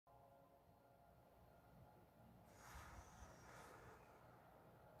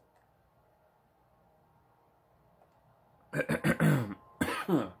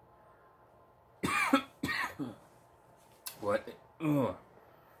What?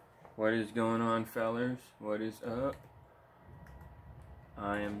 What is going on, fellers? What is up?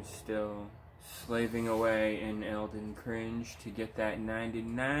 I am still slaving away in Elden cringe to get that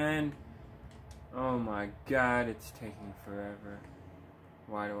 99. Oh my god, it's taking forever.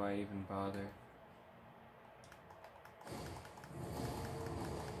 Why do I even bother?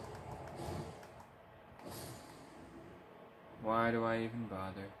 Why do I even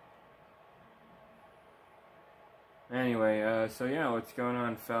bother? Anyway, so yeah, what's going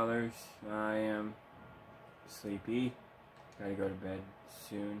on, fellers? I am sleepy. Gotta go to bed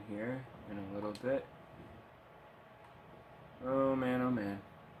soon here, in a little bit. Oh man, oh man.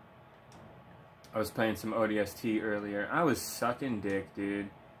 I was playing some ODST earlier. I was sucking dick, dude.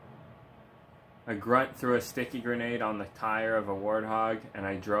 A grunt threw a sticky grenade on the tire of a warthog, and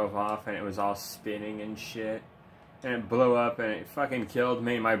I drove off, and it was all spinning and shit. And it blew up, and it fucking killed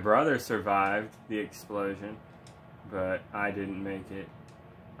me. My brother survived the explosion, but I didn't make it.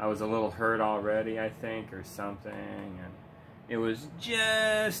 I was a little hurt already, I think, or something, and it was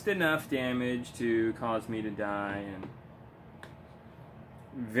just enough damage to cause me to die, and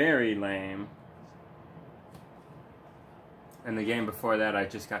very lame. And the game before that, I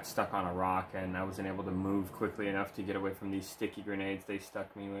just got stuck on a rock, and I wasn't able to move quickly enough to get away from these sticky grenades they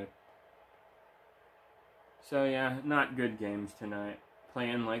stuck me with. So yeah, not good games tonight.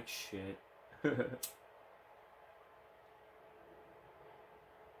 Playing like shit.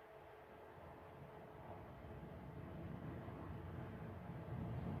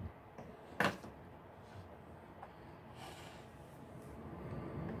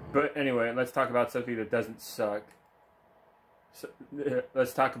 But anyway, let's talk about something that doesn't suck. So,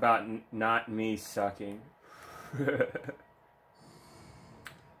 let's talk about not me sucking.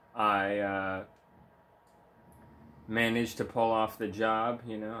 I managed to pull off the job,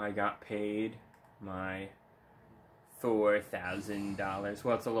 you know. I got paid my $4,000.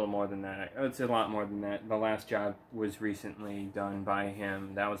 Well, it's a little more than that. It's a lot more than that. The last job was recently done by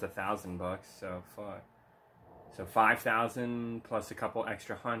him. That was $1,000, so fuck. So 5,000 plus a couple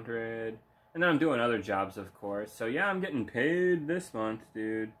extra hundred. And then I'm doing other jobs, of course. So yeah, I'm getting paid this month,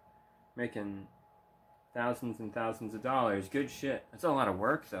 dude. Making thousands and thousands of dollars. Good shit. That's a lot of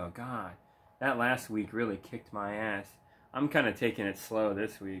work, though. God. That last week really kicked my ass. I'm kind of taking it slow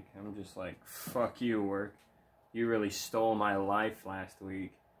this week. I'm just like, fuck you, work. You really stole my life last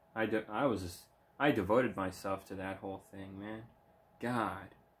week. I devoted myself to that whole thing, man.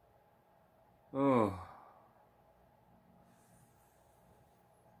 God. Oh.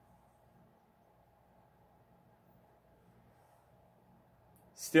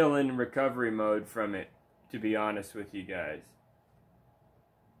 Still in recovery mode from it, to be honest with you guys.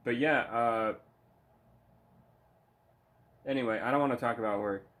 But yeah, anyway, I don't want to talk about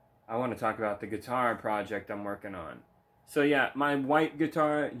work. I want to talk about the guitar project I'm working on. So yeah, my white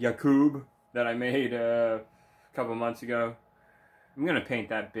guitar, Yakub, that I made a couple months ago, I'm going to paint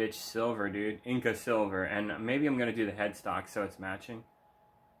that bitch silver, dude. Inca silver. And maybe I'm going to do the headstock so it's matching.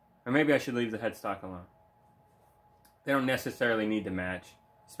 Or maybe I should leave the headstock alone. They don't necessarily need to match.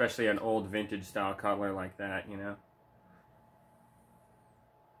 Especially an old vintage style color like that, you know?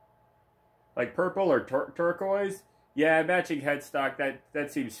 Like purple or turquoise? Yeah, matching headstock,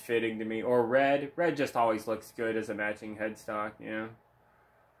 that seems fitting to me. Or red. Red just always looks good as a matching headstock, you know?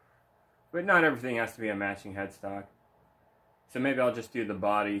 But not everything has to be a matching headstock. So maybe I'll just do the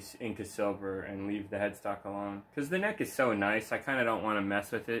body Inca silver and leave the headstock alone. Because the neck is so nice, I kind of don't want to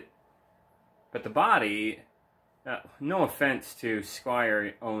mess with it. But the body... no offense to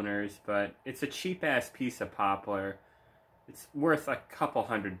Squire owners, but it's a cheap-ass piece of poplar. It's worth a couple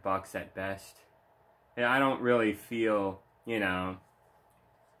 $100 at best. And I don't really feel, you know,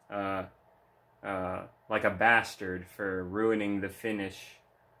 like a bastard for ruining the finish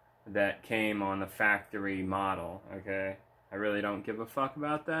that came on the factory model, okay? I really don't give a fuck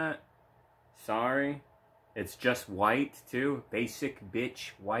about that. Sorry. It's just white, too. Basic bitch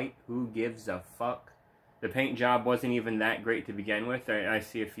white. Who gives a fuck? The paint job wasn't even that great to begin with. I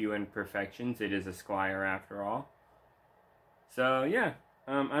see a few imperfections. It is a Squire after all. So, yeah.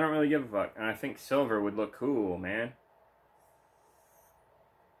 I don't really give a fuck. And I think silver would look cool, man.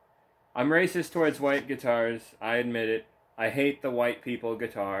 I'm racist towards white guitars. I admit it. I hate the white people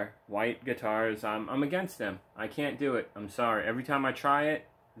guitar. White guitars, I'm against them. I can't do it. I'm sorry. Every time I try it,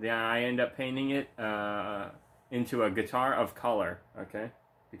 then I end up painting it into a guitar of color. Okay?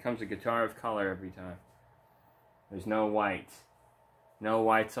 Becomes a guitar of color every time. There's no whites. No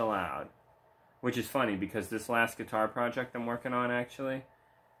whites allowed. Which is funny, because this last guitar project I'm working on, actually,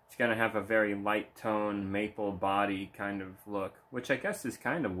 It's going to have a very light tone maple body kind of look, which I guess is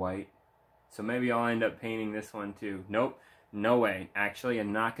kind of white. So maybe I'll end up painting this one too. Nope, no way. Actually,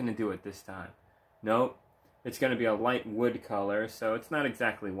 I'm not going to do it this time. Nope, it's going to be a light wood color, so it's not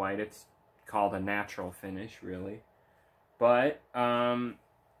exactly white. It's called a natural finish, really. But,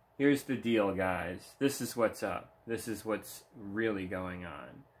 here's the deal, guys. This is what's up. This is what's really going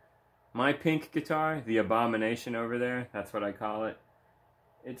on. My pink guitar, the abomination over there, that's what I call it.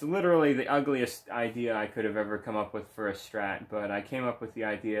 It's literally the ugliest idea I could have ever come up with for a Strat, but I came up with the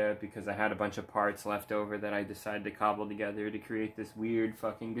idea because I had a bunch of parts left over that I decided to cobble together to create this weird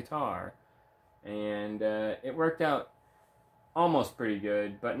fucking guitar. And it worked out almost pretty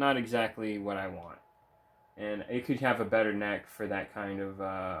good, but not exactly what I want. And it could have a better neck for that kind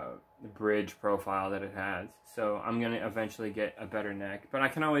of bridge profile that it has. So I'm going to eventually get a better neck. But I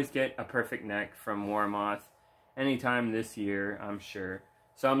can always get a perfect neck from Warmoth anytime this year, I'm sure.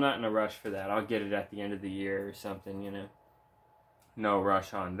 So I'm not in a rush for that. I'll get it at the end of the year or something, you know. No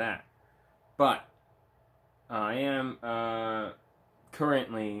rush on that. But I am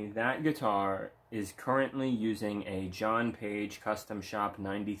currently, that guitar is currently using a John Page Custom Shop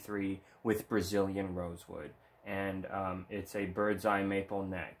 93 with Brazilian rosewood. And it's a bird's eye maple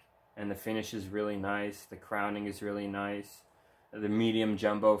neck. And the finish is really nice. The crowning is really nice. The medium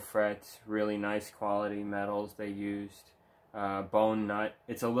jumbo frets, really nice quality metals they used. Bone nut.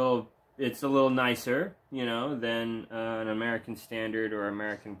 It's a little nicer, you know, than an American Standard or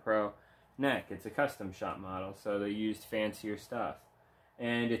American Pro neck. It's a custom shop model, so they used fancier stuff.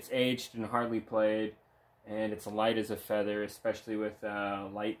 And it's aged and hardly played, and it's light as a feather, especially with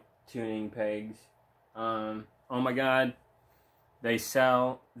light tuning pegs. Oh my god, they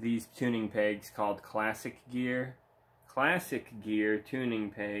sell these tuning pegs called Classic Gear. Classic Gear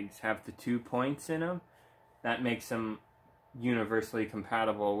tuning pegs have the 2 points in them. That makes them universally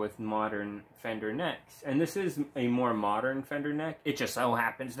compatible with modern Fender necks. And this is a more modern Fender neck. It just so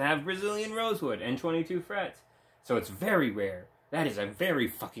happens to have Brazilian rosewood and 22 frets. So it's very rare. That is a very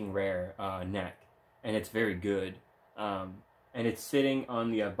fucking rare neck. And it's very good. And it's sitting on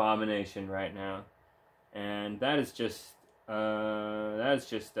the abomination right now. And that is just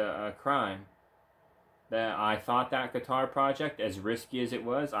a crime. That I thought that guitar project, as risky as it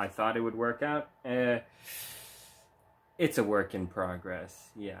was, I thought it would work out. It's a work in progress,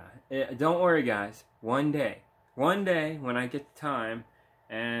 yeah. Don't worry, guys. One day, when I get the time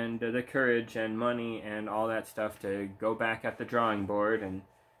and the courage and money and all that stuff to go back at the drawing board and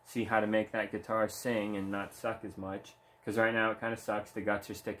see how to make that guitar sing and not suck as much, because right now it kind of sucks. The guts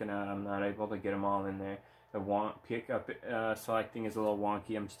are sticking out. I'm not able to get them all in there. The pickup selecting is a little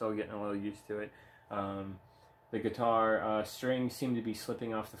wonky. I'm still getting a little used to it. The guitar strings seem to be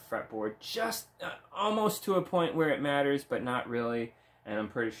slipping off the fretboard just almost to a point where it matters, but not really. And I'm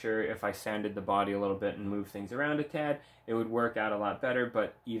pretty sure if I sanded the body a little bit and moved things around a tad, it would work out a lot better.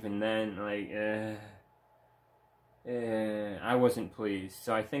 But even then, like, I wasn't pleased.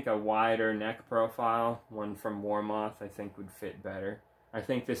 So I think a wider neck profile, one from Warmoth, I think would fit better. I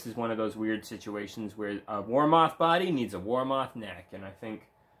think this is one of those weird situations where a Warmoth body needs a Warmoth neck, and I think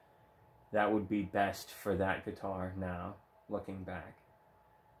that would be best for that guitar now, looking back.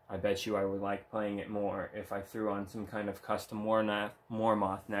 I bet you I would like playing it more if I threw on some kind of custom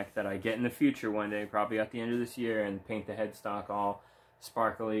Warmoth neck that I get in the future one day, probably at the end of this year, and paint the headstock all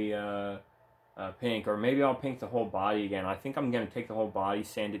sparkly pink. Or maybe I'll paint the whole body again. I think I'm going to take the whole body,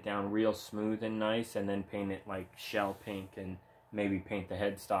 sand it down real smooth and nice, and then paint it like shell pink, and maybe paint the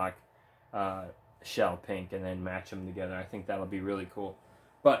headstock shell pink, and then match them together. I think that'll be really cool.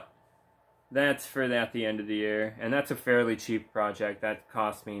 But that's for at the end of the year, and that's a fairly cheap project. That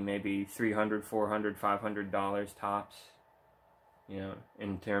cost me maybe $300, $400, $500 tops, you know,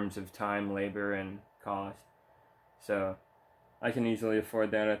 in terms of time, labor, and cost. So I can easily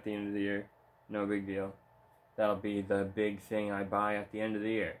afford that at the end of the year. No big deal. That'll be the big thing I buy at the end of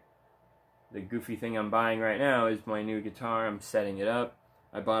the year. The goofy thing I'm buying right now is my new guitar. I'm setting it up.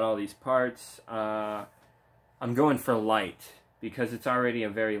 I bought all these parts. I'm going for light, because it's already a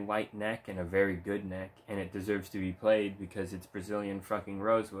very light neck and a very good neck, and it deserves to be played because it's Brazilian fucking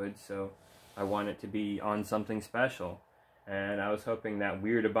rosewood, so I want it to be on something special. And I was hoping that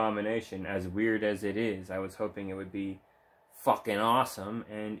weird abomination, as weird as it is, I was hoping it would be fucking awesome,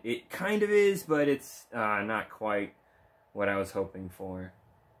 and it kind of is, but it's not quite what I was hoping for.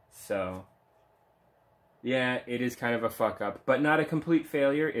 So yeah, it is kind of a fuck up, but not a complete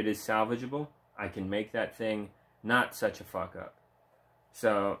failure. It is salvageable. I can make that thing not such a fuck up.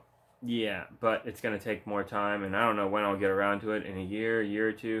 So yeah, but it's going to take more time, and I don't know when I'll get around to it, in a year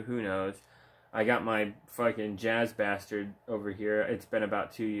or two, who knows. I got my fucking Jazz Bastard over here. It's been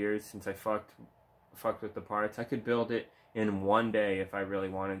about 2 years since I fucked with the parts. I could build it in one day if I really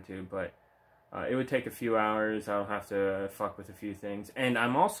wanted to, but it would take a few hours. I'll have to fuck with a few things. And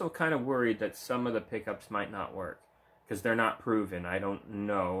I'm also kind of worried that some of the pickups might not work, because they're not proven. I don't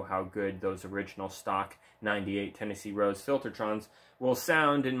know how good those original stock 98 Tennessee Rose Filtertrons will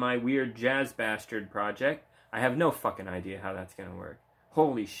sound in my weird Jazz Bastard project. I have no fucking idea how that's going to work.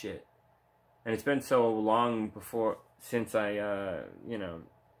 Holy shit. And it's been so long since I, you know,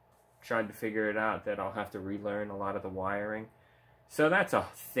 tried to figure it out that I'll have to relearn a lot of the wiring. So that's a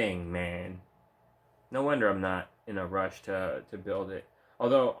thing, man. No wonder I'm not in a rush to build it.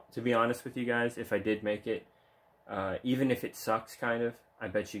 Although, to be honest with you guys, if I did make it, even if it sucks, kind of, I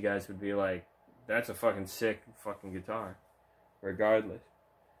bet you guys would be like, that's a fucking sick fucking guitar. Regardless.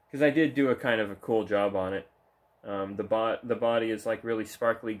 Because I did do a kind of a cool job on it. The body is like really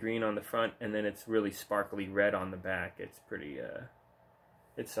sparkly green on the front, and then it's really sparkly red on the back. It's pretty,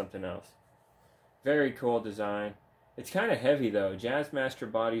 it's something else. Very cool design. It's kind of heavy though.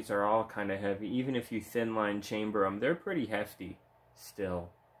 Jazzmaster bodies are all kind of heavy. Even if you thin line chamber them, they're pretty hefty still.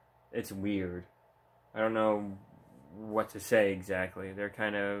 It's weird. I don't know what to say exactly. They're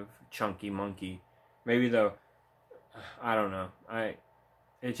kind of chunky monkey. Maybe though, I don't know.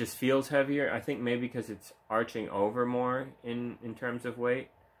 It just feels heavier. I think maybe because it's arching over more in terms of weight.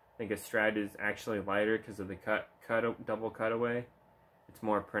 I think a Strat is actually lighter because of the double cutaway. It's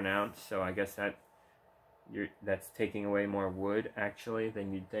more pronounced, so I guess that's taking away more wood actually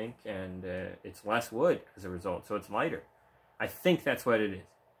than you'd think, and it's less wood as a result, so it's lighter. I think that's what it is.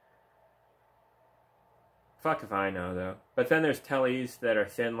 Fuck if I know though. But then there's Tellys that are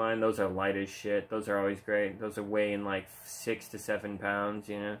thin line. Those are light as shit. Those are always great. Those are weighing like 6 to 7 pounds,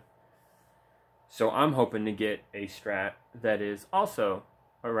 you know. So I'm hoping to get a Strat that is also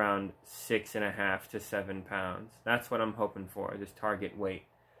around 6.5 to 7 pounds. That's what I'm hoping for, this target weight.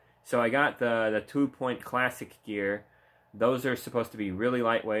 So I got the 2-point classic gear. Those are supposed to be really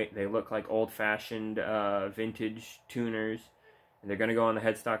lightweight. They look like old-fashioned vintage tuners. And they're going to go on the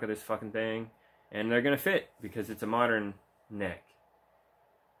headstock of this fucking thing. And they're going to fit because it's a modern neck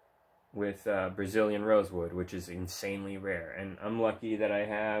with Brazilian rosewood, which is insanely rare. And I'm lucky that I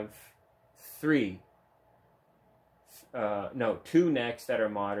have 2 necks that are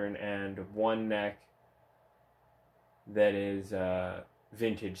modern and 1 neck that is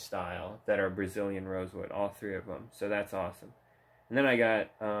vintage style that are Brazilian rosewood, all 3 of them. So that's awesome. And then I got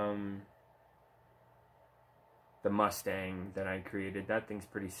the Mustang that I created. That thing's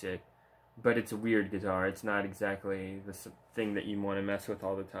pretty sick. But it's a weird guitar. It's not exactly the thing that you want to mess with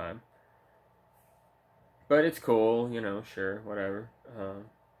all the time. But it's cool, you know, sure, whatever.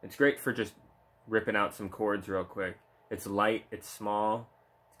 It's great for just ripping out some chords real quick. It's light, it's small,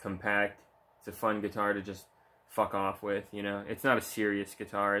 it's compact. It's a fun guitar to just fuck off with, you know. It's not a serious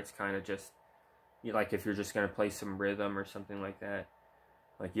guitar. It's kind of just, like if you're just going to play some rhythm or something like that.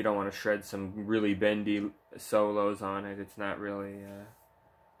 Like you don't want to shred some really bendy solos on it. It's not really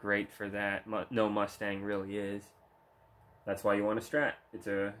great for that. No Mustang really is. That's why you want a Strat. It's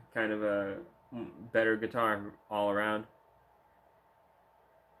a kind of a better guitar all around.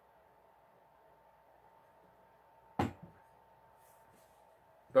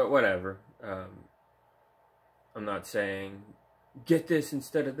 But whatever. I'm not saying get this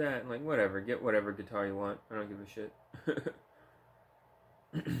instead of that. Like whatever, get whatever guitar you want. I don't give a shit.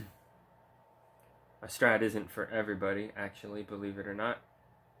 A Strat isn't for everybody, actually, believe it or not.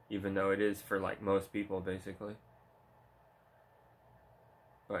 Even though it is for, like, most people, basically.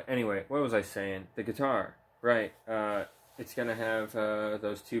 But anyway, what was I saying? The guitar, right. It's going to have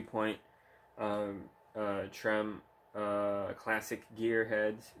those 2-point trem classic gear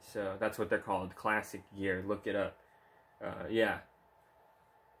heads. So that's what they're called, classic gear. Look it up. Yeah.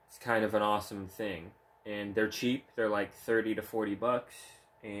 It's kind of an awesome thing. And they're cheap. They're like 30 to 40 bucks.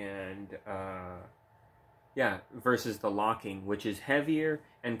 And, yeah, versus the locking, which is heavier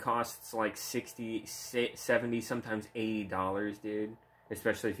and costs like 60, 70, sometimes $80, dude.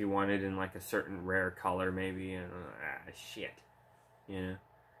 Especially if you want it in like a certain rare color, maybe. And, shit. You know?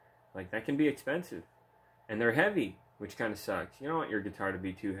 Like, that can be expensive. And they're heavy, which kind of sucks. You don't want your guitar to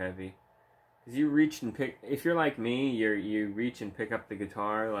be too heavy. Because you reach and pick, if you're like me, you reach and pick up the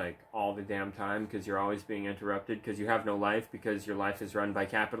guitar like all the damn time because you're always being interrupted because you have no life because your life is run by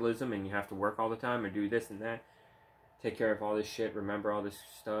capitalism and you have to work all the time or do this and that. Take care of all this shit, remember all this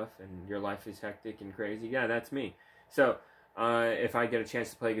stuff, and your life is hectic and crazy. Yeah, that's me. So, if I get a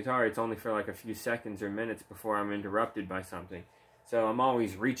chance to play guitar, it's only for like a few seconds or minutes before I'm interrupted by something. So I'm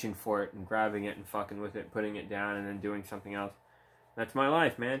always reaching for it and grabbing it and fucking with it, putting it down and then doing something else. That's my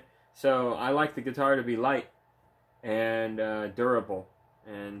life, man. So I like the guitar to be light and durable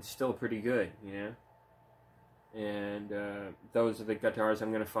and still pretty good, you know. And those are the guitars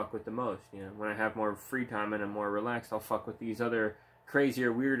I'm gonna fuck with the most. You know, when I have more free time and I'm more relaxed, I'll fuck with these other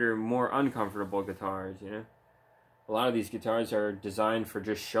crazier, weirder, more uncomfortable guitars. You know, a lot of these guitars are designed for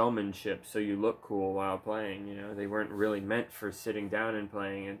just showmanship, so you look cool while playing. You know, they weren't really meant for sitting down and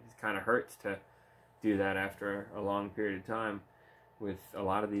playing. It kind of hurts to do that after a long period of time. With a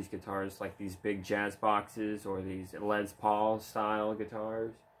lot of these guitars, like these big jazz boxes or these Les Paul style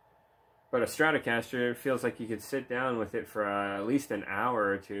guitars. But a Stratocaster, it feels like you could sit down with it for at least an hour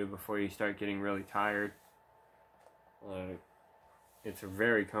or two before you start getting really tired. It's a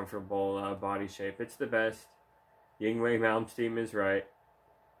very comfortable body shape. It's the best. Yngwie Malmsteen is right.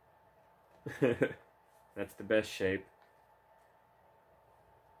 That's the best shape.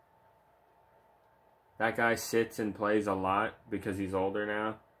 That guy sits and plays a lot because he's older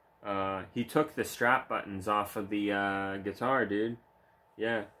now. He took the strap buttons off of the guitar, dude.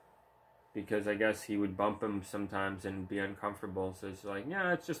 Yeah. Because I guess he would bump him sometimes and be uncomfortable. So it's like,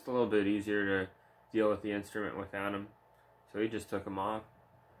 yeah, it's just a little bit easier to deal with the instrument without him. So he just took them off.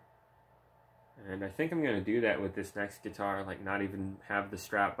 And I think I'm going to do that with this next guitar. Like, not even have the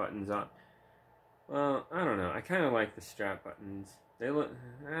strap buttons on. Well, I don't know. I kind of like the strap buttons. They look,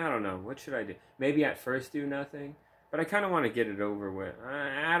 I don't know. What should I do? Maybe at first do nothing. But I kind of want to get it over with.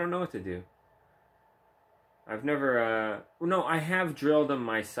 I don't know what to do. I've never, no, I have drilled them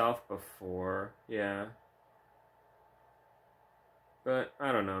myself before, yeah. But,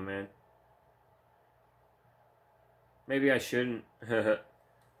 I don't know, man. Maybe I shouldn't.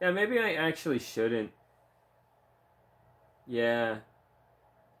 Yeah, maybe I actually shouldn't. Yeah.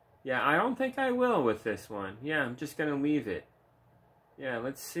 Yeah, I don't think I will with this one. Yeah, I'm just gonna leave it. Yeah,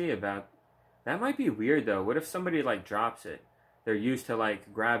 let's see about... That might be weird, though. What if somebody, like, drops it? They're used to,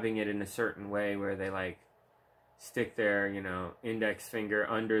 like, grabbing it in a certain way where they, like... stick their, you know, index finger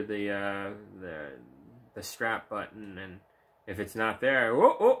under the strap button, and if it's not there,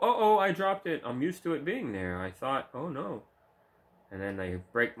 oh, I dropped it. I'm used to it being there. I thought, oh no. And then they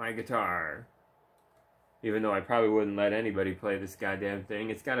break my guitar. Even though I probably wouldn't let anybody play this goddamn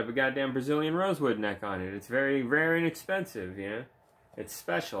thing. It's got a goddamn Brazilian rosewood neck on it. It's very rare and expensive, you know? It's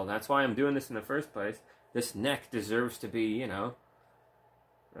special. That's why I'm doing this in the first place. This neck deserves to be, you know,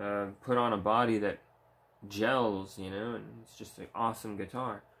 put on a body that gels, you know, and it's just an awesome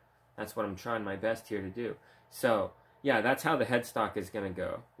guitar. That's what I'm trying my best here to do. So, yeah, that's how the headstock is going to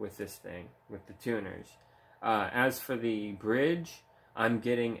go with this thing, with the tuners. As for the bridge, I'm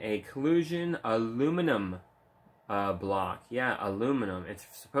getting a collusion aluminum block. Yeah, aluminum. It's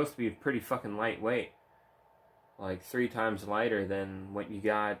supposed to be pretty fucking lightweight. Like 3 times lighter than what you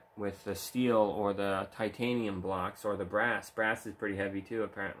got with the steel or the titanium blocks or the brass. Brass is pretty heavy too,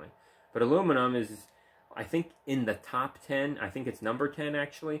 apparently. But aluminum is... I think in the top 10, I think it's number 10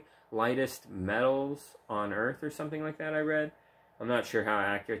 actually, lightest metals on Earth or something like that I read. I'm not sure how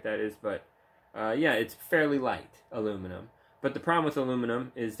accurate that is, but yeah, it's fairly light, aluminum. But the problem with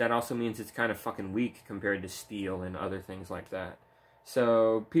aluminum is that also means it's kind of fucking weak compared to steel and other things like that.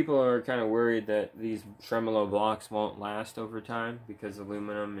 So people are kind of worried that these tremolo blocks won't last over time because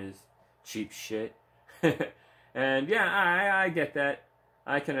aluminum is cheap shit. And yeah, I get that.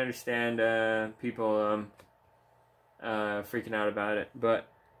 I can understand people freaking out about it, but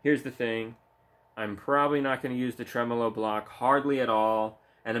here's the thing. I'm probably not going to use the tremolo block hardly at all,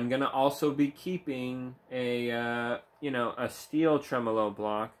 and I'm going to also be keeping a, you know, a steel tremolo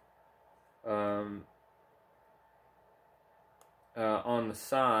block on the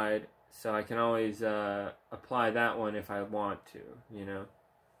side, so I can always apply that one if I want to, you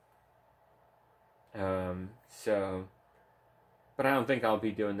know. So... But I don't think I'll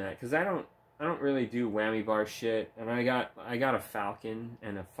be doing that because I don't really do whammy bar shit. And I got a Falcon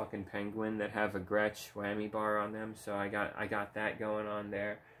and a fucking Penguin that have a Gretsch whammy bar on them, so I got that going on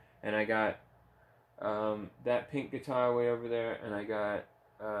there, and I got that pink guitar way over there, and I got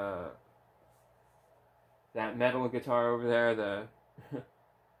that metal guitar over there, the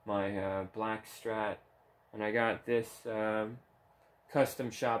my black Strat, and I got this custom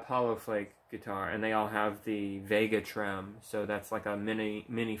shop hollow flake guitar, and they all have the Vega trem, so that's like a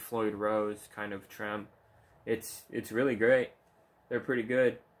mini Floyd Rose kind of trem. It's really great. They're pretty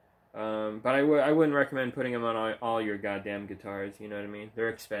good, but I wouldn't recommend putting them on all your goddamn guitars. You know what I mean? They're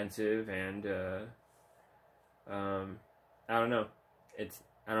expensive, and I don't know.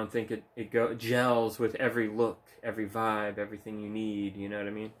 I don't think it gels with every look, every vibe, everything you need. You know what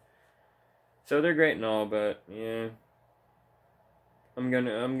I mean? So they're great and all, but yeah. I'm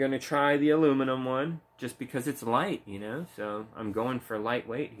gonna try the aluminum one just because it's light, you know? So I'm going for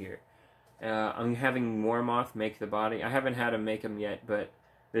lightweight here. I'm having Warmoth make the body. I haven't had him make him yet, but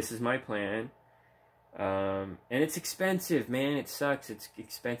this is my plan. And it's expensive, man. It sucks. It's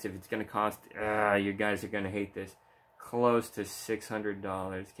expensive. It's going to cost, you guys are going to hate this, close to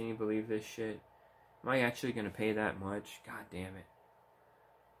 $600. Can you believe this shit? Am I actually going to pay that much? God damn it.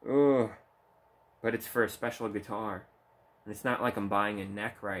 Ugh. But it's for a special guitar. And it's not like I'm buying a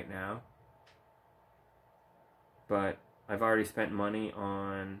neck right now. But I've already spent money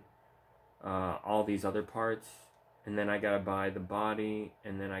on all these other parts. And then I gotta buy the body.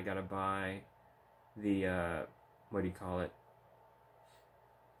 And then I gotta buy the, what do you call it?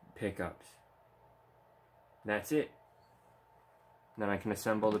 Pickups. That's it. Then I can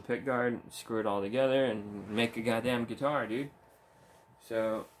assemble the pickguard, screw it all together, and make a goddamn guitar, dude.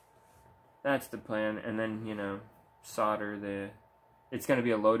 So, that's the plan. And then, you know, solder the... It's going to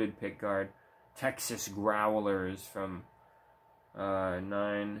be a loaded pickguard. Texas Growlers from I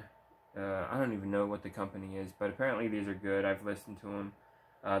don't even know what the company is, but apparently these are good. I've listened to them.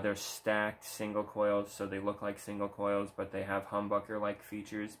 They're stacked single coils, so they look like single coils, but they have humbucker-like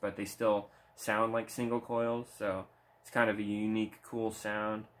features, but they still sound like single coils, so it's kind of a unique, cool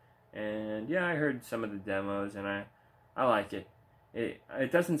sound. And yeah, I heard some of the demos, and I like it.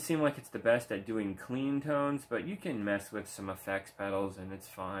 It doesn't seem like it's the best at doing clean tones, but you can mess with some effects pedals, and it's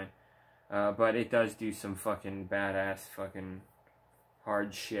fine. But it does do some fucking badass fucking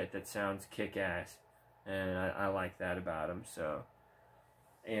hard shit that sounds kick-ass, and I like that about them, so...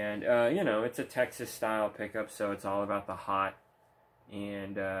 And, you know, it's a Texas-style pickup, so it's all about the hot.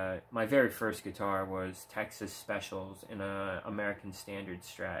 And my very first guitar was Texas Specials in a American Standard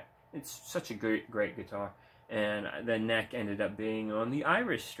Strat. It's such a great guitar. And the neck ended up being on the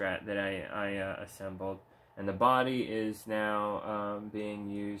Irish Strat that I assembled. And the body is now being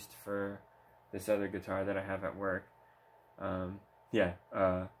used for this other guitar that I have at work.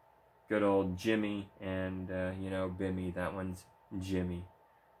 Good old Jimmy and, you know, Bimmy. That one's Jimmy.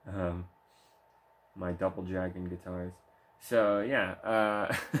 My Double Dragon guitars. So, yeah,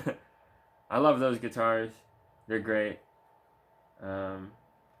 I love those guitars. They're great. I'm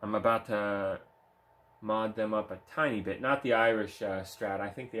about to mod them up a tiny bit. Not the Irish Strat. I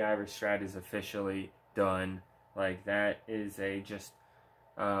think the Irish Strat is officially done. Like, that is a just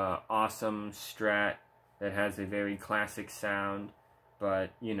awesome Strat that has a very classic sound,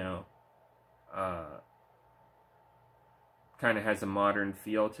 but, you know, kind of has a modern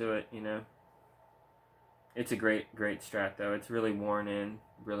feel to it, you know. It's a great Strat, though. It's really worn in,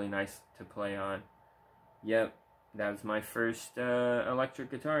 really nice to play on. Yep, that was my first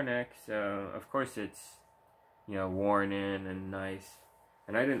electric guitar neck, so of course it's, you know, worn in and nice.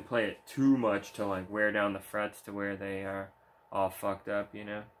 And I didn't play it too much to, like, wear down the frets to where they are all fucked up, you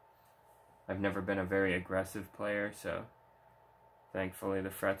know. I've never been a very aggressive player, so thankfully the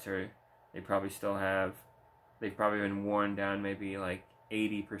frets are, they probably still have, they've probably been worn down maybe like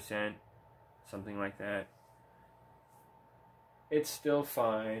 80%, something like that. It's still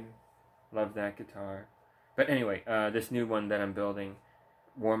fine. Love that guitar. But anyway, this new one that I'm building,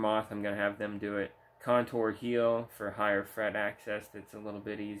 Warmoth, I'm going to have them do it. Contour heel for higher fret access. That's a little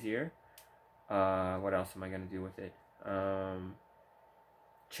bit easier. What else am I going to do with it?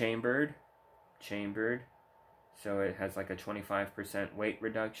 Chambered. So it has like a 25% weight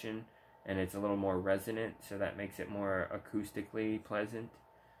reduction. And it's a little more resonant, so that makes it more acoustically pleasant.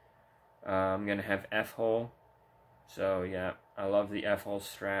 I'm going to have F-hole. So, yeah, I love the F-hole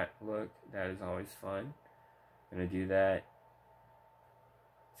Strat look. That is always fun. I'm going to do that.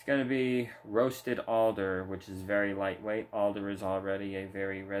 It's going to be roasted alder, which is very lightweight. Alder is already a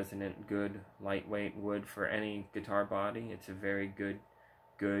very resonant, good, lightweight wood for any guitar body. It's a very good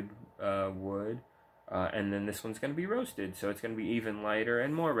wood. And then this one's going to be roasted, so it's going to be even lighter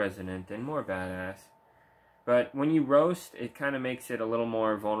and more resonant and more badass. But when you roast, it kind of makes it a little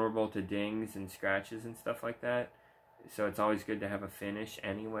more vulnerable to dings and scratches and stuff like that. So it's always good to have a finish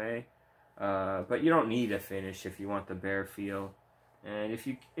anyway. But you don't need a finish if you want the bare feel. And if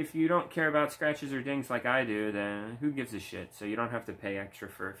you don't care about scratches or dings like I do, then who gives a shit? So you don't have to pay extra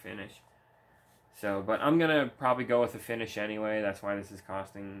for a finish. So, but I'm going to probably go with a finish anyway. That's why this is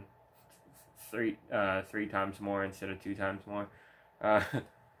costing three times more instead of 2 times more. But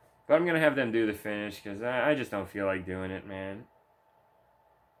I'm going to have them do the finish because I just don't feel like doing it, man.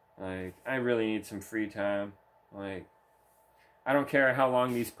 Like, I really need some free time. Like, I don't care how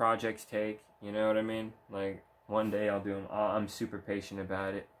long these projects take, you know what I mean? Like, one day I'll do them. I'm super patient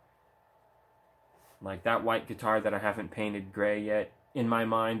about it. Like, that white guitar that I haven't painted gray yet, in my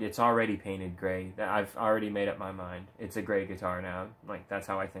mind, it's already painted gray. I've already made up my mind. It's a gray guitar now. Like, that's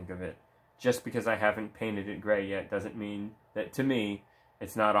how I think of it. just because I haven't painted it gray yet doesn't mean that, to me,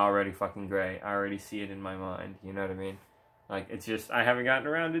 it's not already fucking gray. I already see it in my mind, you know what I mean? Like, it's just, I haven't gotten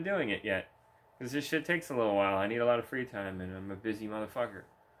around to doing it yet. Because this shit takes a little while. I need a lot of free time, and I'm a busy motherfucker.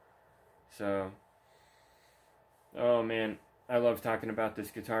 So, oh man, I love talking about this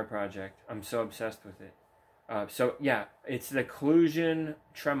guitar project. I'm so obsessed with it. So, yeah, it's the Clusion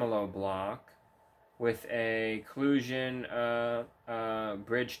tremolo block with a Clusion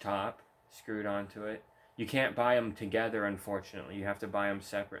bridge top screwed onto it. You can't buy them together, unfortunately. You have to buy them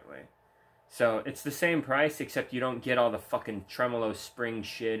separately. So, it's the same price, except you don't get all the fucking tremolo spring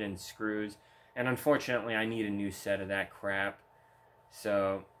shit and screws. And unfortunately, I need a new set of that crap.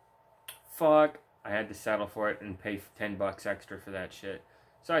 So, fuck. I had to settle for it and pay $10 extra for that shit.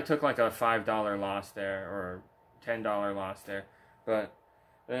 So I took like a $5 loss there, or $10 loss there. But,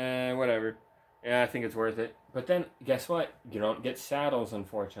 whatever. Yeah, I think it's worth it. But then, guess what? You don't get saddles,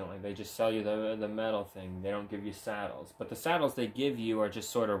 unfortunately. They just sell you the metal thing. They don't give you saddles. But the saddles they give you are just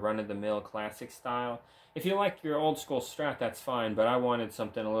sort of run-of-the-mill classic style. If you like your old-school Strat, that's fine. But I wanted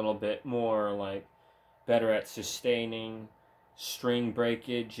something a little bit more, like, better at sustaining. String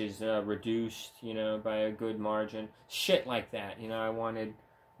breakage is reduced, you know, by a good margin. Shit like that, you know, I wanted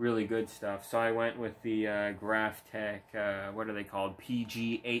really good stuff. So I went with the Graphtec, what are they called?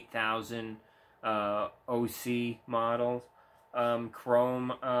 PG 8000 OC models.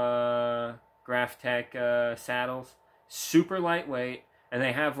 Chrome Graphtec saddles. Super lightweight. And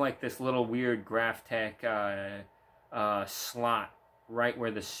they have like this little weird Graphtec slot right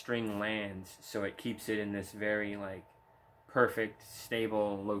where the string lands. So it keeps it in this very, like, perfect,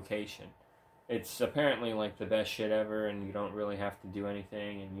 stable location. It's apparently like the best shit ever, and you don't really have to do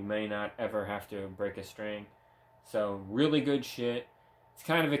anything, and you may not ever have to break a string. So, really good shit. It's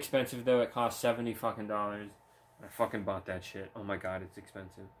kind of expensive though. It costs $70 fucking dollars. I fucking bought that shit. Oh my god, it's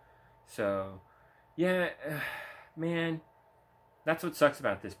expensive. So, yeah, man, that's what sucks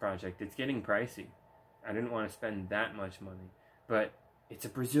about this project. It's getting pricey. I didn't want to spend that much money, but it's a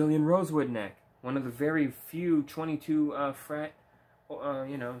Brazilian rosewood neck. One of the very few 22 fret,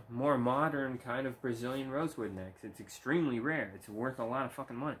 you know, more modern kind of Brazilian rosewood necks. It's extremely rare. It's worth a lot of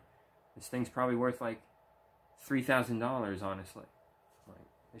fucking money. This thing's probably worth like $3,000, honestly. Like,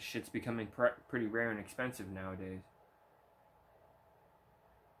 this shit's becoming pretty rare and expensive nowadays.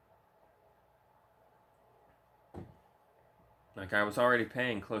 Like, I was already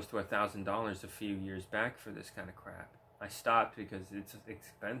paying close to $1,000 a few years back for this kind of crap. I stopped because it's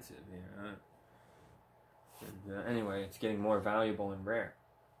expensive, you know. And, anyway, it's getting more valuable and rare.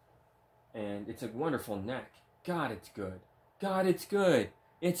 And it's a wonderful neck. God, it's good. God, it's good.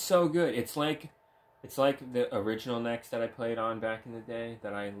 It's so good. It's like the original necks that I played on back in the day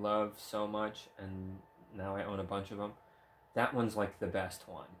that I love so much, and now I own a bunch of them. That one's like the best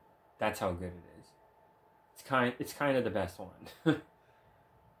one. That's how good it is. It's kind of the best one.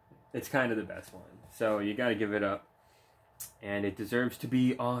 It's kind of the best one. So you got to give it up. And it deserves to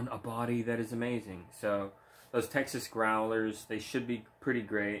be on a body that is amazing. So those Texas Growlers, they should be pretty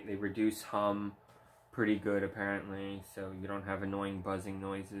great. They reduce hum pretty good, apparently. So you don't have annoying buzzing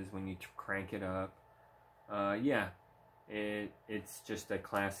noises when you crank it up. Yeah, it's just a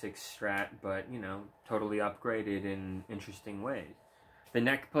classic Strat, but, you know, totally upgraded in interesting ways. The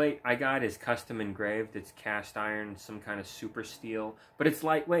neck plate I got is custom engraved. It's cast iron, some kind of super steel. But it's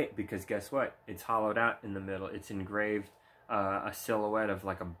lightweight because guess what? It's hollowed out in the middle. It's engraved a silhouette of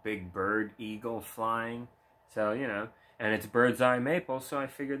like a big bird eagle flying. So, you know, and it's bird's eye maple, so I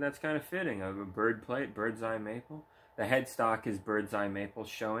figured that's kind of fitting. I have a bird plate, bird's eye maple. The headstock is bird's eye maple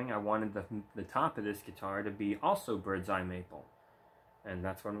showing. I wanted the top of this guitar to be also bird's eye maple. And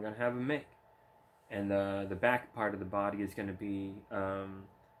that's what I'm going to have them make. And the back part of the body is going to be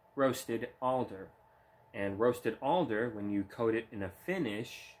roasted alder. And roasted alder, when you coat it in a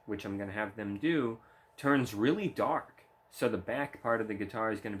finish, which I'm going to have them do, turns really dark. So the back part of the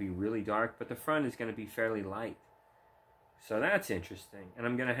guitar is going to be really dark, but the front is going to be fairly light. So that's interesting. And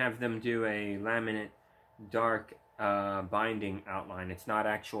I'm going to have them do a laminate dark binding outline. It's not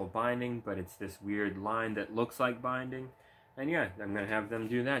actual binding, but it's this weird line that looks like binding. And yeah, I'm going to have them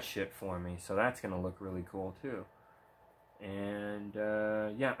do that shit for me. So that's going to look really cool too. And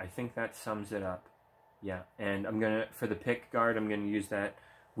yeah, I think that sums it up. Yeah, and I'm going to, for the pick guard, I'm going to use that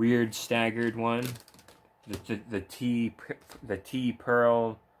weird staggered one. The T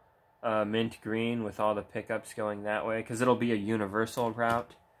pearl mint green with all the pickups going that way. Because it'll be a universal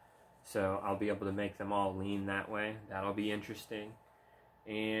route. So I'll be able to make them all lean that way. That'll be interesting.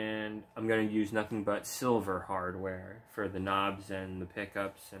 And I'm going to use nothing but silver hardware for the knobs and the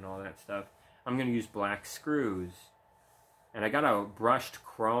pickups and all that stuff. I'm going to use black screws. And I got a brushed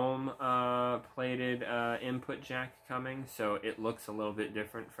chrome plated input jack coming, so it looks a little bit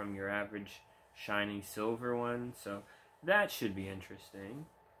different from your average shiny silver one. So that should be interesting.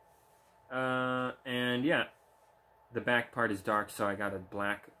 And yeah, the back part is dark, so I got a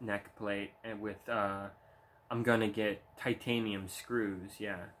black neck plate, and with I'm gonna get titanium screws.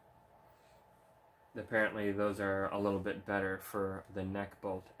 Yeah, apparently those are a little bit better for the neck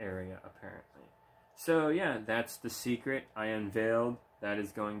bolt area, apparently. So yeah, that's the secret I unveiled. That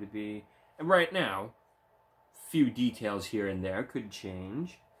is going to be, and right now, few details here and there could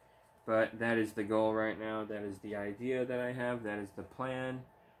change, but that is the goal right now. That is the idea that I have. That is the plan.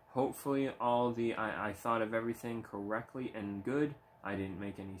 Hopefully I thought of everything correctly and good. I didn't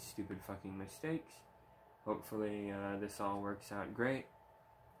make any stupid fucking mistakes. Hopefully this all works out great.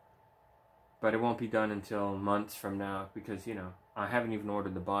 But it won't be done until months from now because, you know, I haven't even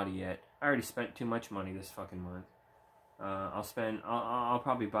ordered the body yet. I already spent too much money this fucking month. I'll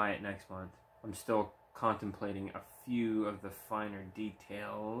probably buy it next month. I'm still contemplating a few of the finer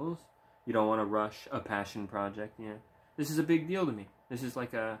details. You don't want to rush a passion project, yeah. This is a big deal to me. This is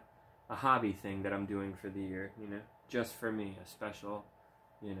like a hobby thing that I'm doing for the year, you know? Just for me, a special,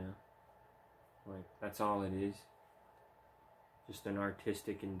 you know? Like, that's all it is. Just an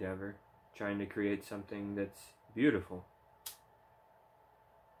artistic endeavor. Trying to create something that's beautiful.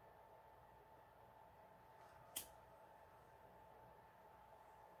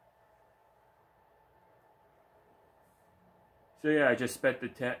 So yeah, I just spent the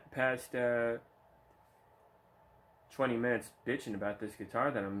past 20 minutes bitching about this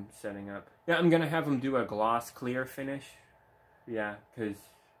guitar that I'm setting up. Yeah, I'm gonna have them do a gloss clear finish. Yeah, because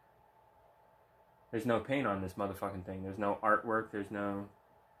there's no paint on this motherfucking thing. There's no artwork. There's no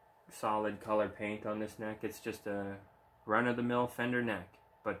solid color paint on this neck. It's just a run-of-the-mill Fender neck.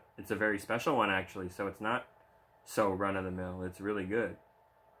 But it's a very special one, actually, so it's not so run-of-the-mill. It's really good.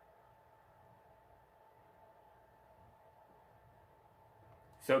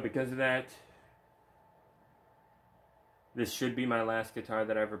 So because of that, this should be my last guitar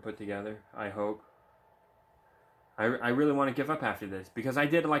that I ever put together, I hope. I really want to give up after this, because I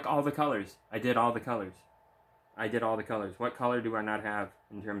did like all the colors. I did all the colors. What color do I not have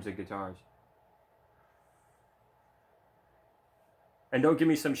in terms of guitars? And don't give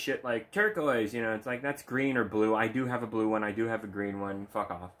me some shit like turquoise, you know, it's like that's green or blue. I do have a blue one, I do have a green one, fuck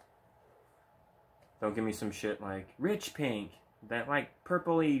off. Don't give me some shit like rich pink, that like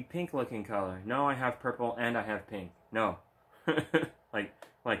purpley pink looking color. No, I have purple and I have pink. No.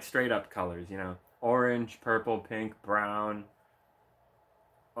 like straight up colors, you know. Orange, purple, pink, brown,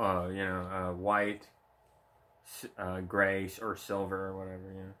 white, gray or silver or whatever,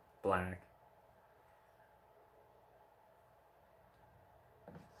 you know, black.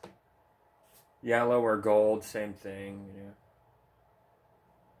 Yellow or gold, same thing, you know.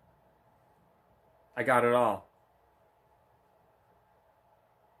 I got it all.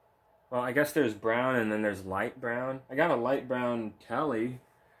 Well, I guess there's brown and then there's light brown. I got a light brown telly.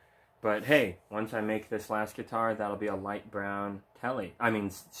 But hey, once I make this last guitar, that'll be a light brown telly. I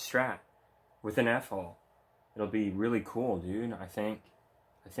mean, Strat with an F-hole. It'll be really cool, dude. I think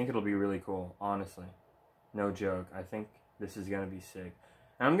it'll be really cool, honestly. No joke. I think this is going to be sick.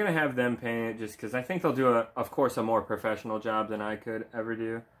 And I'm going to have them paint it just because I think they'll do, of course, a more professional job than I could ever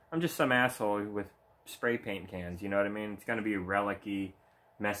do. I'm just some asshole with spray paint cans, you know what I mean? It's going to be a relic-y,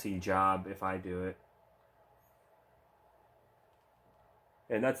 messy job if I do it.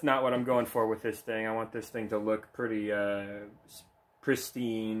 And that's not what I'm going for with this thing. I want this thing to look pretty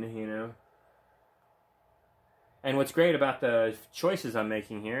pristine, you know. And what's great about the choices I'm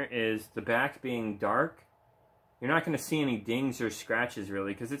making here is the back being dark. You're not going to see any dings or scratches,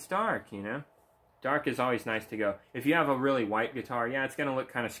 really, because it's dark, you know. Dark is always nice to go. If you have a really white guitar, yeah, it's going to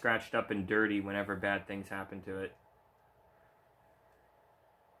look kind of scratched up and dirty whenever bad things happen to it.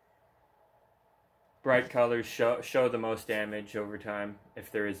 Bright colors show the most damage over time,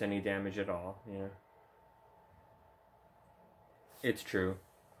 if there is any damage at all, you know. It's true.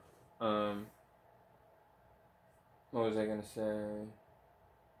 What was I gonna say?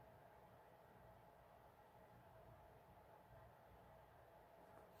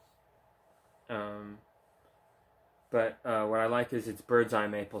 But what I like is it's bird's eye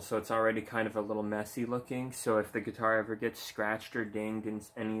maple, so it's already kind of a little messy looking, so if the guitar ever gets scratched or dinged in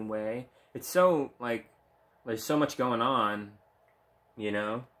any way, it's so, like, there's so much going on, you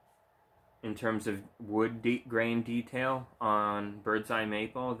know, in terms of wood grain detail on bird's eye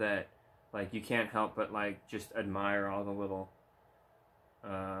maple that, like, you can't help but, like, just admire all the little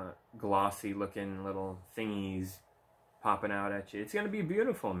glossy looking little thingies popping out at you. It's going to be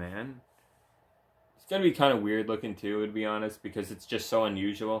beautiful, man. It's gonna be kind of weird looking too, to be honest, because it's just so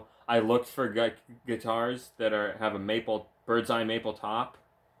unusual. I looked for guitars that have a bird's eye maple top.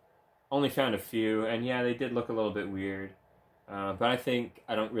 Only found a few, and yeah, they did look a little bit weird. But I think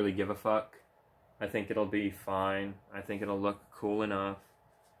I don't really give a fuck. I think it'll be fine. I think it'll look cool enough.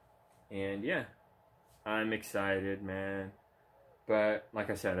 And yeah, I'm excited, man. But like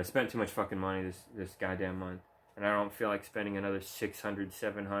I said, I spent too much fucking money this goddamn month. And I don't feel like spending another 600,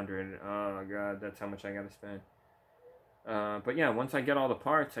 700. Oh god, that's how much I gotta spend. But yeah, once I get all the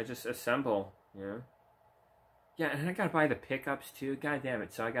parts, I just assemble, you know. Yeah, and I gotta buy the pickups too. God damn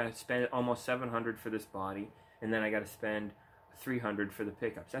it! So I gotta spend almost $700 for this body, and then I gotta spend $300 for the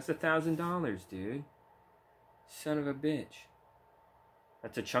pickups. That's $1,000, dude. Son of a bitch.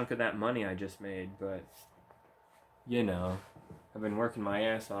 That's a chunk of that money I just made, but you know, I've been working my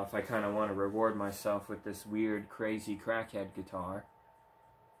ass off. I kind of want to reward myself with this weird, crazy crackhead guitar.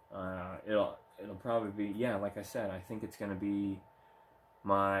 It'll probably be, yeah, like I said, I think it's gonna be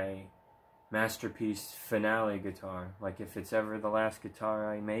my masterpiece finale guitar. Like, if it's ever the last guitar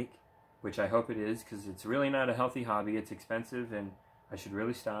I make, which I hope it is, because it's really not a healthy hobby. It's expensive, and I should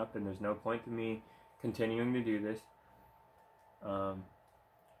really stop, and there's no point to me continuing to do this.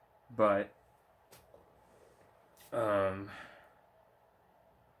 But I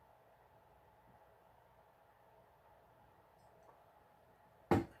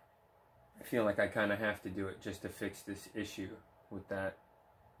feel like I kind of have to do it just to fix this issue with that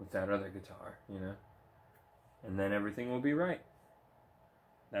other guitar, you know? And then everything will be right.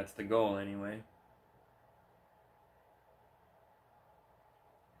 That's the goal, anyway.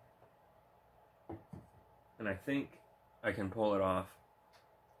 And I think I can pull it off.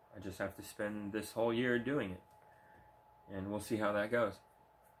 I just have to spend this whole year doing it. And we'll see how that goes.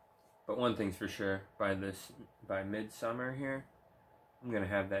 But one thing's for sure, by midsummer here, I'm gonna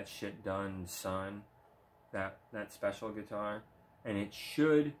have that shit done, son. That special guitar. And it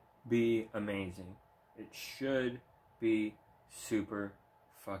should be amazing. It should be super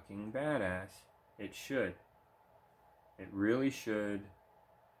fucking badass. It should. It really should.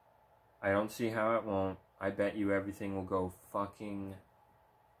 I don't see how it won't. I bet you everything will go fucking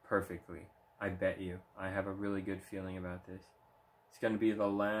perfectly. I bet you. I have a really good feeling about this. It's going to be the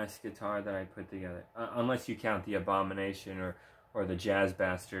last guitar that I put together. Unless you count the Abomination or the Jazz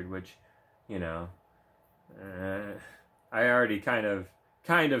Bastard, which, you know, I already kind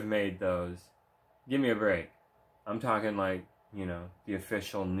of made those. Give me a break. I'm talking like, you know, the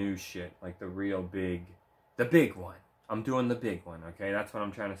official new shit, like the big one. I'm doing the big one, okay? That's what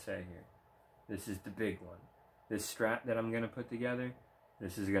I'm trying to say here. This is the big one. This Strat that I'm going to put together,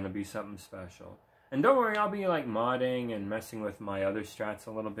 this is going to be something special. And don't worry, I'll be like modding and messing with my other Strats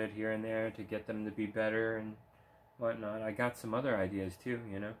a little bit here and there to get them to be better and whatnot. I got some other ideas too,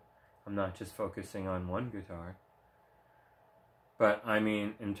 you know? I'm not just focusing on one guitar. But, I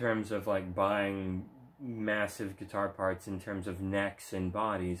mean, in terms of, like, buying massive guitar parts, in terms of necks and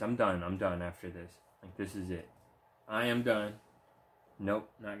bodies, I'm done. I'm done after this. Like, this is it. I am done.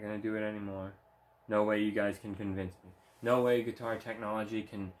 Nope, not gonna do it anymore. No way you guys can convince me. No way guitar technology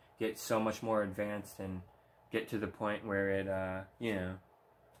can get so much more advanced and get to the point where it, you know,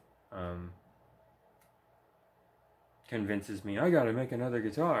 convinces me, I gotta make another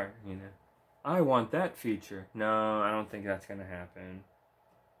guitar, you know. I want that feature. No, I don't think that's going to happen.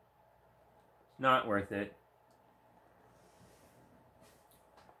 Not worth it.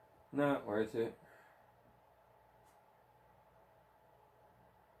 Not worth it.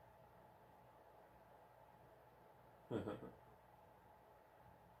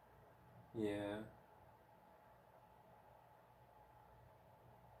 Yeah.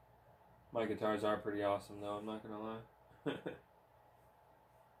 My guitars are pretty awesome, though, I'm not going to lie.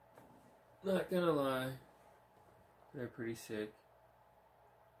 Not gonna lie, they're pretty sick.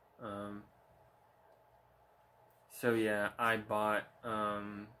 So yeah, I bought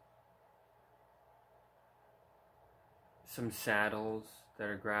some saddles that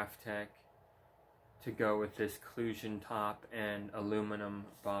are Graphtec to go with this Clusion top and aluminum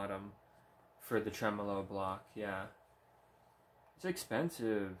bottom for the tremolo block. Yeah, it's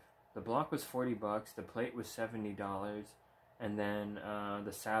expensive. The block was $40, the plate was $70. And then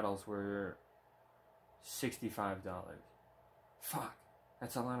the saddles were $65. Fuck,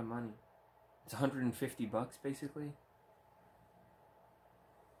 that's a lot of money. It's $150 basically.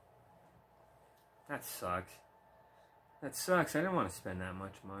 That sucks. That sucks. I didn't want to spend that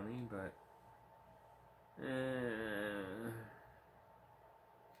much money, but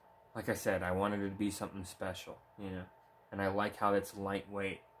like I said, I wanted it to be something special, you know. And I like how it's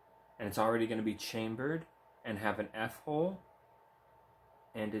lightweight, and it's already going to be chambered and have an F hole.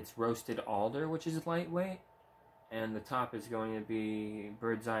 and it's roasted alder, which is lightweight, and the top is going to be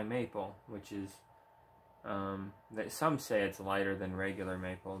bird's eye maple, which is some say it's lighter than regular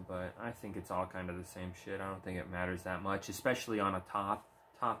maple, but I think it's all kind of the same shit. I don't think it matters that much, especially on a top.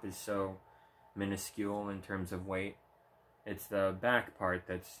 Top is so minuscule in terms of weight. It's the back part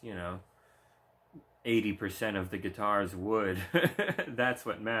that's, you know, 80% of the guitar's wood. That's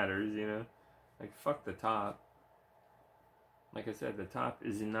what matters, you know? Like, fuck the top. Like I said, the top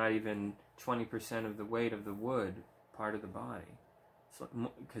is not even 20% of the weight of the wood part of the body.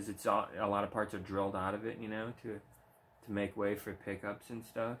 Because it's all, a lot of parts are drilled out of it, you know, to make way for pickups and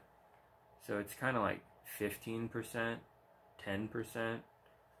stuff. So it's kind of like 15%, 10%.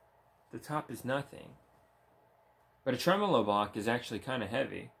 The top is nothing. But a tremolo block is actually kind of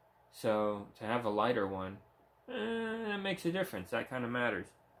heavy. So to have a lighter one, that makes a difference. That kind of matters.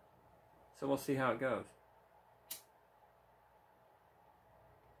 So we'll see how it goes.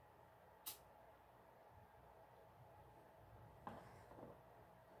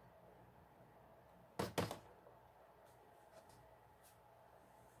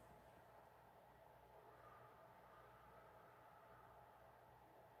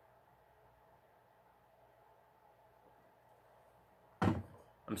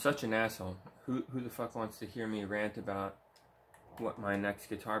 I'm such an asshole. Who the fuck wants to hear me rant about what my next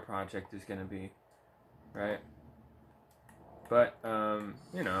guitar project is gonna be, right? But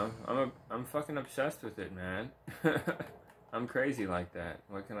you know, I'm fucking obsessed with it, man. I'm crazy like that.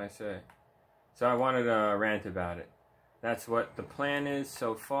 What can I say? So I wanted to rant about it. That's what the plan is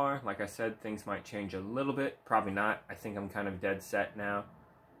so far. Like I said, things might change a little bit. Probably not. I think I'm kind of dead set now.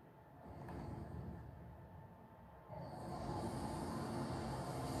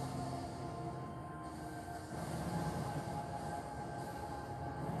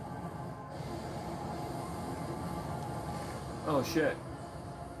 Oh shit.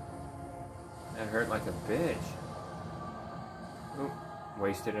 That hurt like a bitch. Oop,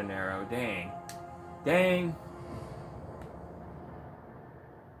 wasted an arrow. Dang. Dang!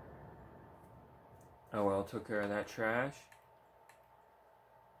 Oh well, took care of that trash.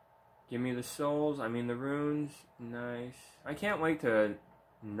 Give me the souls, I mean the runes. Nice. I can't wait to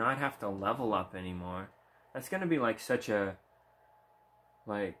not have to level up anymore. That's gonna be like such a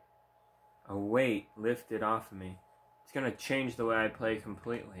weight lifted off of me. It's gonna change the way I play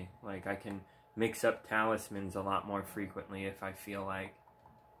completely. Like, I can mix up talismans a lot more frequently if I feel like.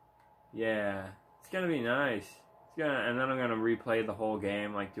 Yeah, it's gonna be nice. And then I'm gonna replay the whole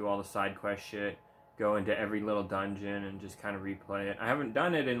game, like do all the side quest shit, go into every little dungeon and just kind of replay it. I haven't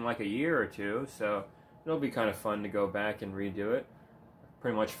done it in like a year or two, so it'll be kind of fun to go back and redo it.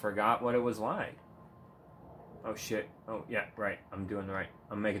 Pretty much forgot what it was like. Oh shit. Oh yeah, right. I'm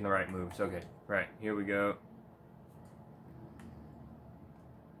making the right moves. Okay, right. Here we go.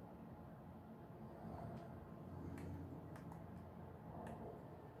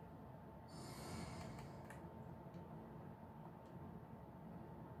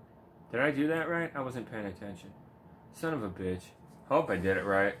 Did I do that right? I wasn't paying attention. Son of a bitch. Hope I did it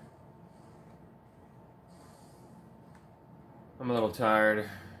right. I'm a little tired.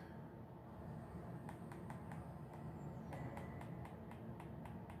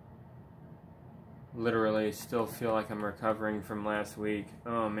 Literally still feel like I'm recovering from last week.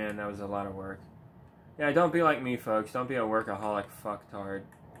 Oh man, that was a lot of work. Yeah, don't be like me, folks. Don't be a workaholic fucktard.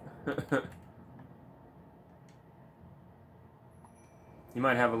 You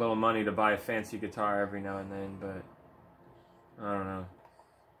might have a little money to buy a fancy guitar every now and then, but I don't know.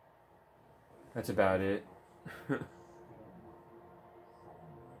 That's about it.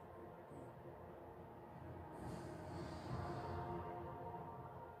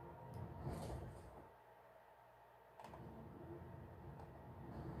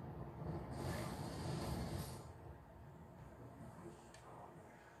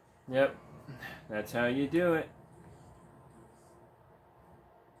 Yep, that's how you do it.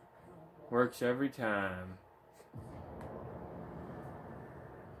 Works every time.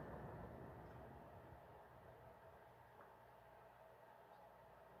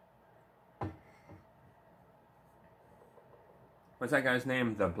 What's that guy's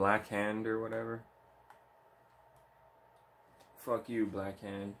name? The Black Hand or whatever? Fuck you, Black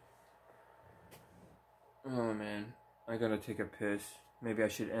Hand. Oh man, I gotta take a piss. Maybe I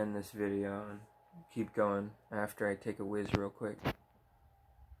should end this video and keep going after I take a whiz real quick.